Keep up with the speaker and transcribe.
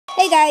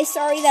Hey guys,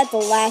 sorry that the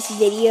last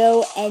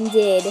video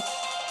ended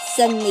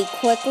suddenly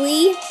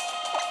quickly,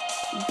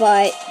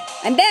 but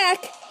I'm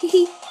back.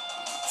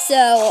 So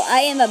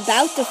I am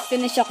about to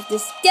finish off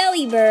this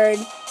deli bird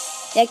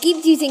that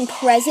keeps using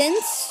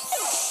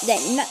presents.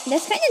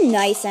 That's kind of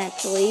nice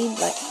actually,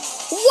 but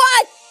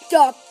what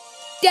the?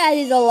 That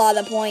is a lot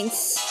of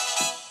points.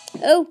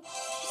 Oh,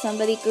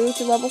 somebody grew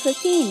to level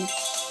 15.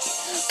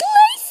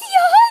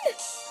 Glaceon!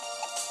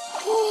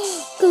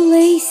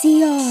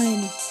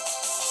 Glaceon!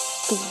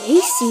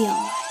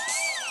 Glaceon.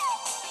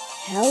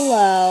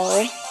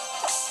 Hello.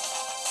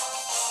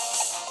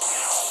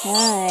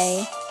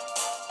 Hi.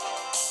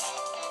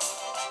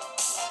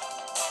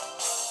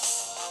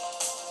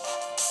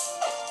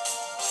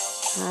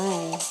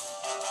 Hi.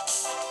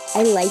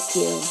 I like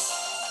you.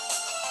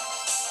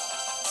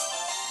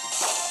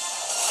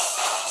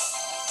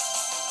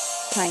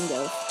 Kind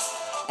of.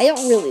 I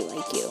don't really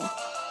like you.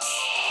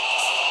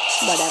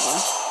 Whatever.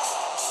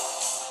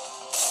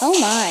 Oh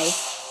my.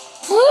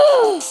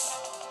 What?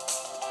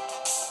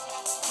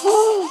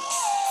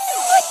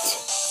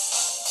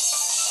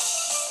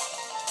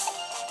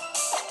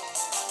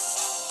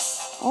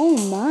 Oh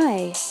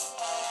my.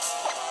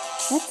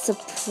 That's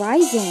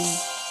surprising.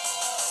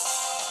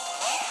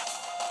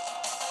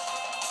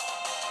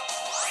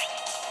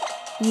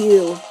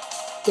 You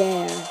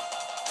dare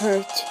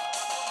hurt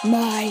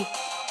my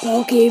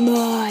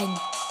Pokemon.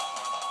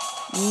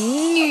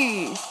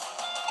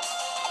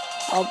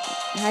 I'll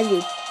have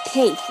you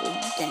pay for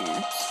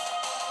that.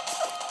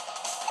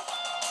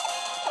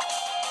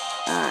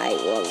 I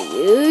will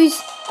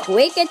use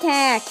Quick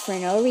Attack for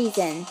no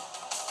reason.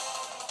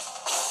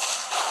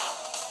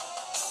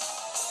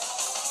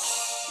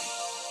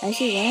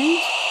 Icy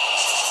Wind?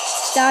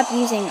 Stop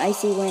using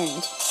Icy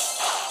Wind.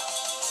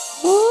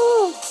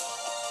 Oh!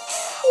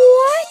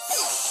 What?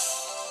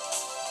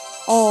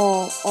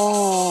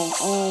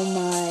 Oh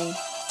my.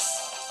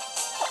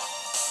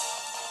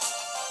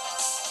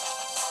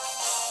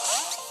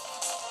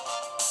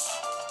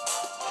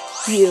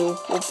 You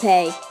will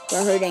pay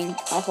for hurting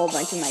a whole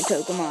bunch of my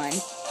Pokemon.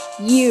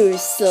 You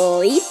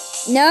sleep?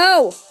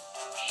 No!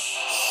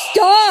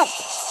 Stop!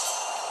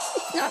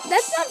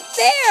 That's not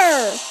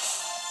fair!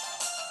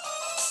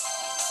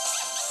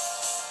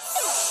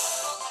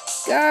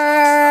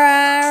 Girl!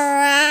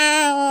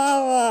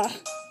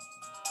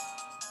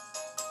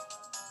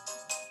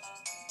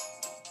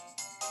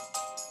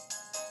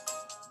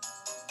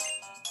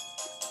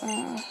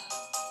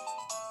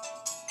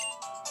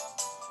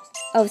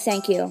 Oh,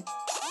 thank you.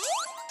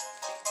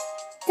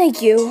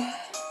 Thank you.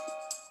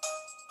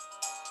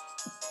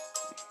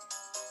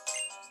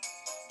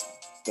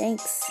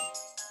 Thanks.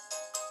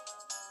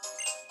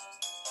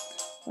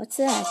 What's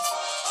that?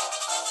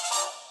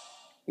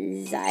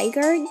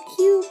 Zygarde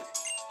Cube?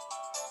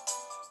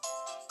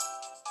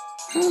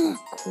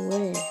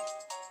 Cool.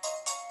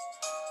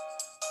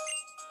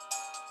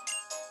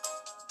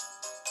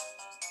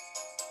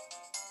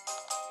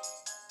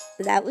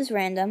 That was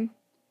random.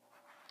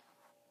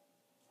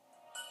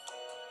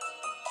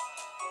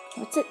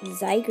 What's it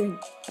Zygarde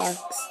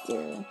Barks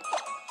do?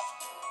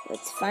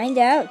 Let's find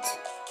out.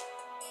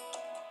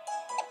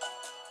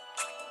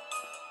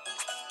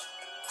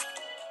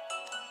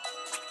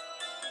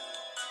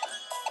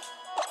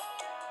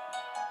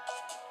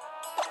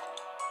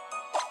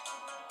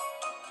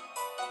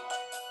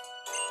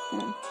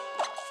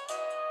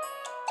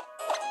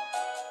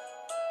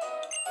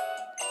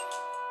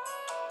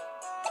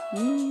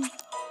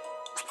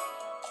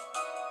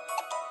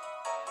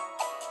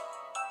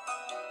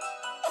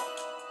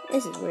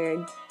 This is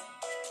weird.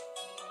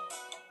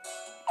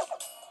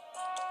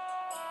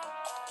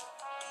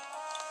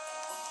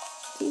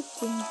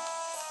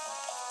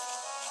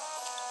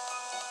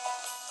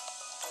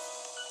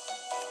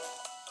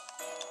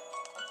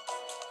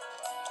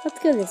 Let's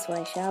go this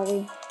way, shall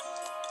we?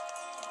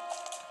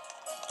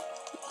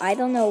 I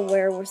don't know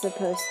where we're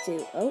supposed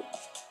to. Oh.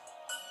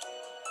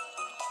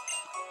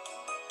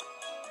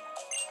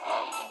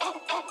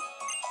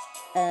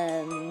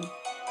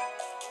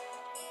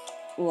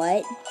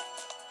 What?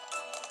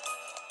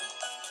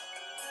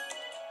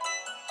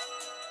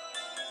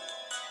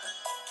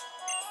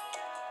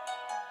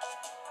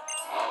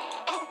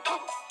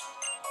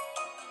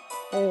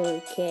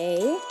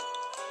 Okay.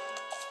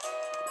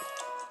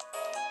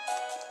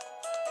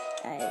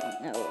 I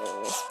don't know where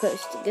we're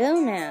supposed to go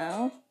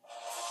now.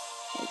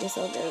 I guess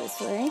I'll go this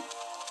way.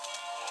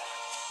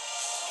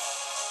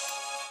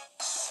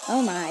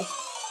 Oh my.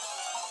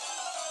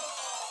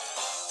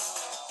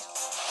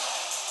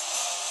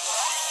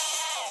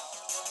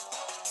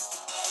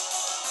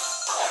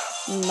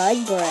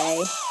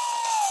 Mudbray.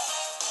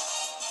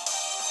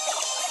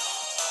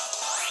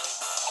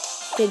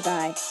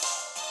 Goodbye.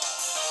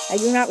 I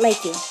do not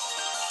like you.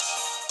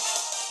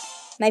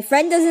 My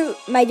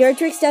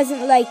Dirtrix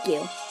doesn't like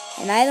you.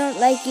 And I don't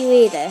like you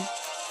either.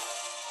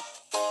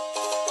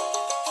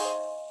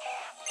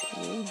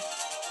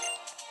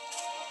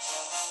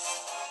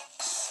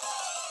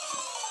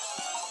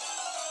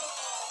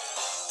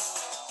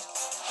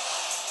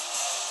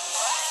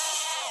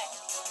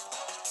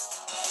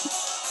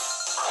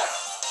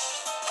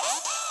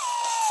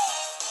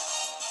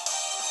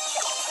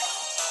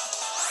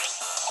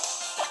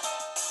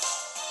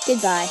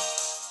 Goodbye.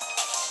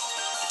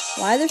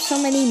 Why are there so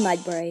many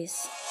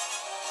Mudbrays?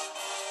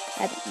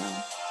 I don't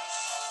know.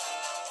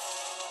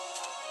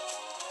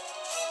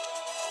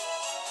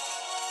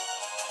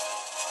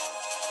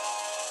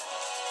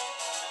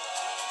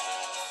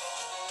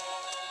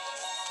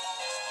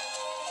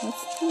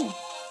 What's here?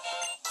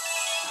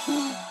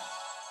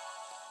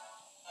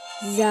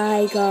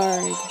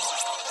 Zygarde.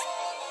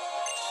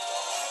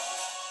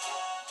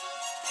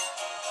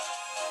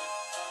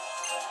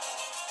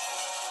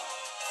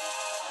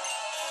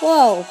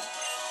 Whoa.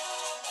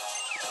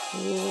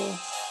 Cool.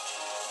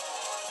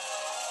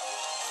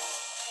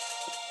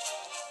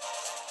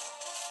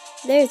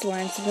 There's where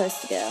I'm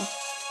supposed to go.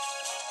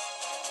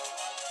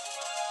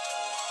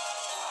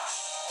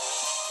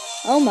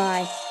 Oh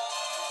my.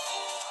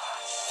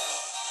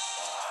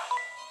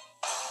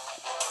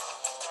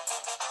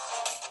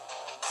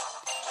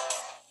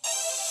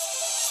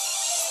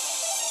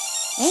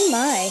 Oh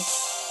my.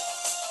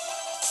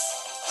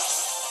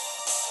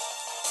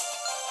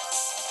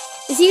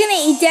 Is he gonna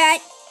eat that?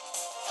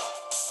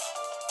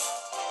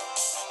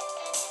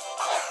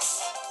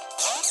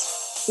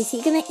 Is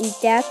he gonna eat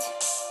that?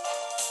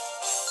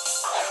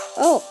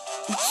 Oh,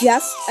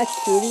 just a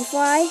cutie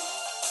fly?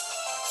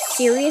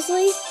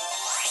 Seriously?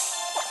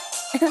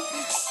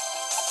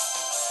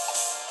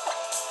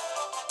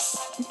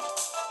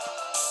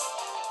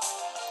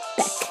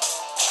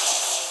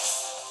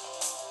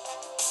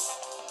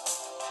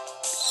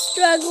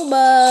 Struggle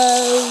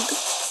bug.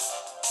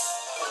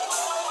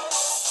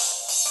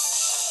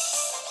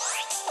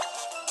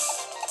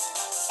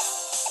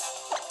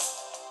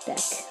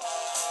 Beck.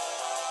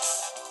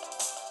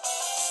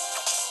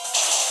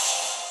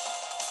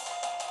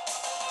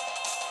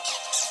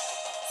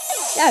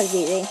 That was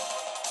easy.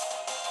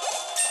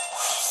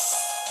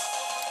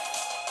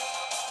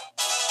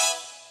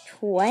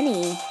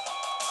 $20.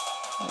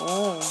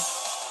 Whoa.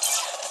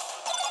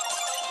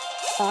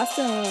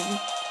 Awesome.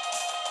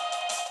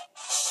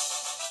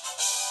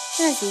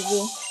 That's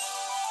easy.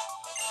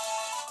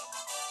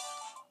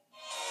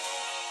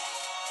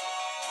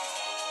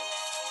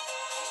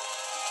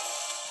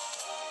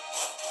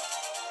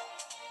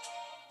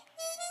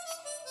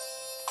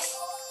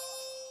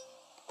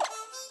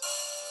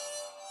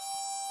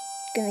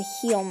 Gonna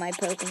heal my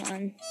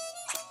Pokemon.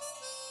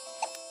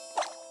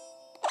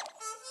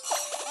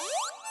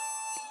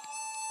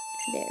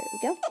 There we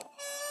go.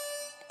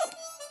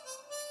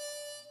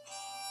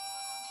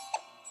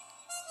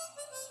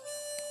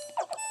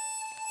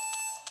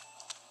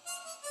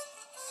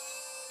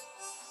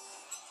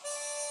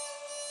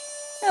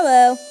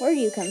 Hello, where do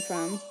you come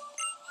from?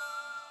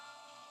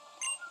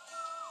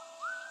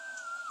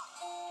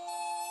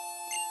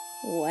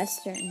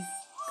 Western.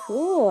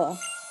 Cool.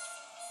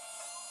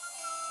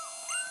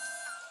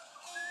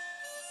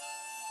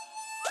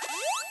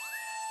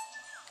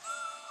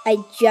 I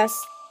just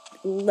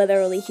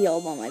literally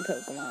healed all my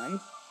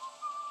Pokemon.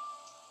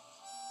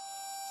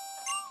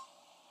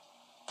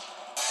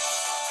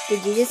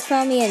 Did you just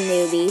call me a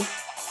newbie?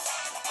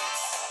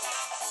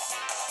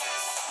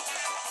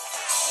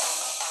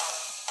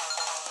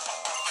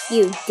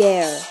 You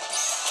dare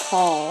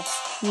call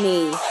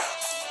me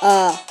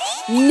a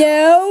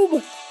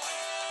noob?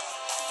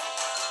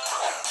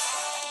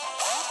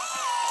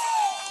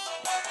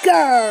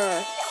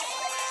 Grr!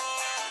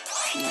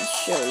 I'll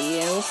show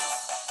you.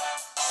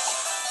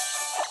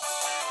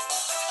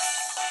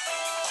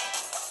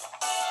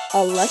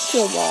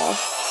 Electro Ball.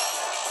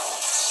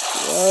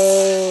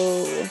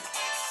 Whoa.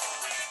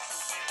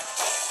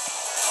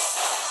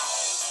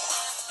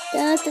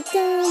 Dun, dun,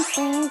 dun,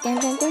 dun, dun,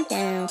 dun, dun,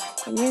 dun.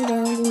 Dun, dun,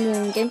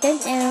 dun, dun, dun,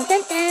 dun,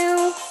 dun,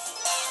 dun.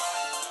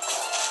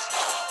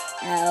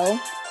 Oh.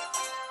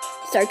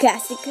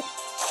 Sarcastic.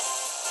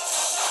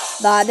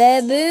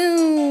 Bada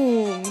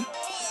boom.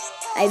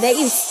 I bet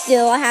you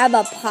still have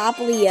a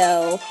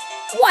Poplio.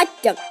 What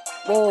the?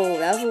 Whoa,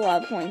 that was a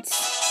lot of points.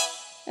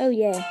 Oh,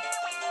 yeah.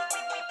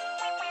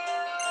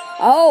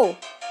 Oh!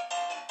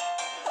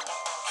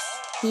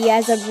 He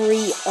has a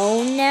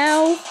Brion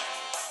now?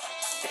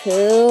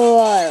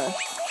 Cool.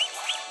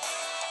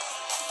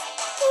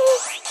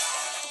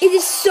 It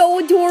is so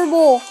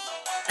adorable.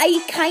 I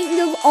kind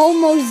of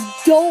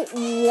almost don't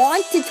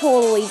want to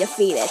totally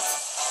defeat it.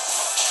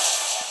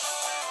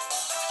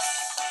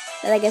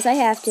 But I guess I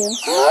have to.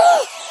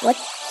 What?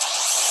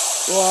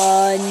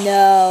 Oh,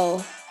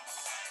 no.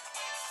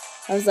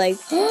 I was like,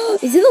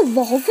 is it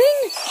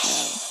evolving?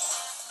 No.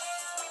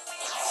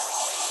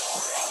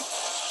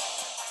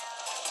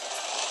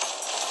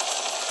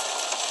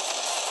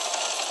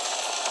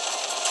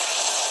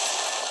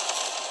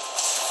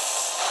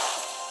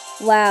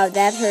 Wow,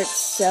 that hurts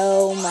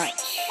so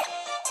much.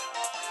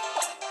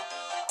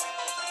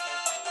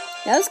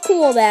 That was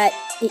cool that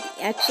it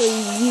actually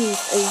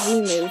used a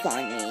Z-move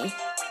on me.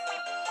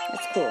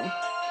 That's cool.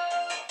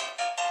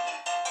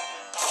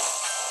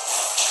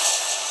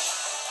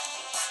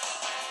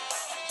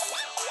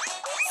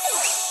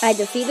 I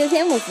defeated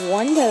him with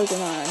one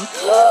Pokemon.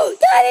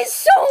 That is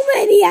so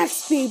many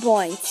XP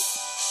points!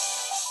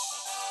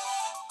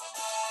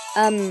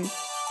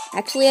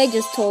 Actually, I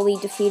just totally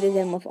defeated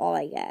him with all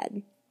I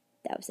had.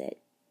 That was it.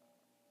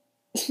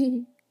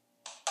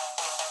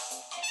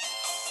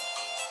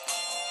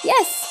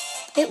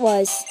 Yes, it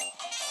was.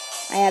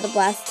 I had a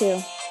blast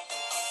too.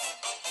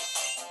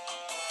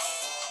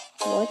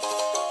 What?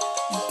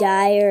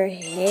 Dire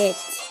hit.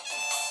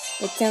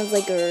 That sounds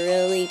like a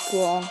really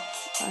cool,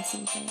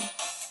 awesome thing.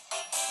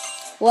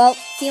 Well,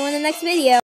 see you in the next video.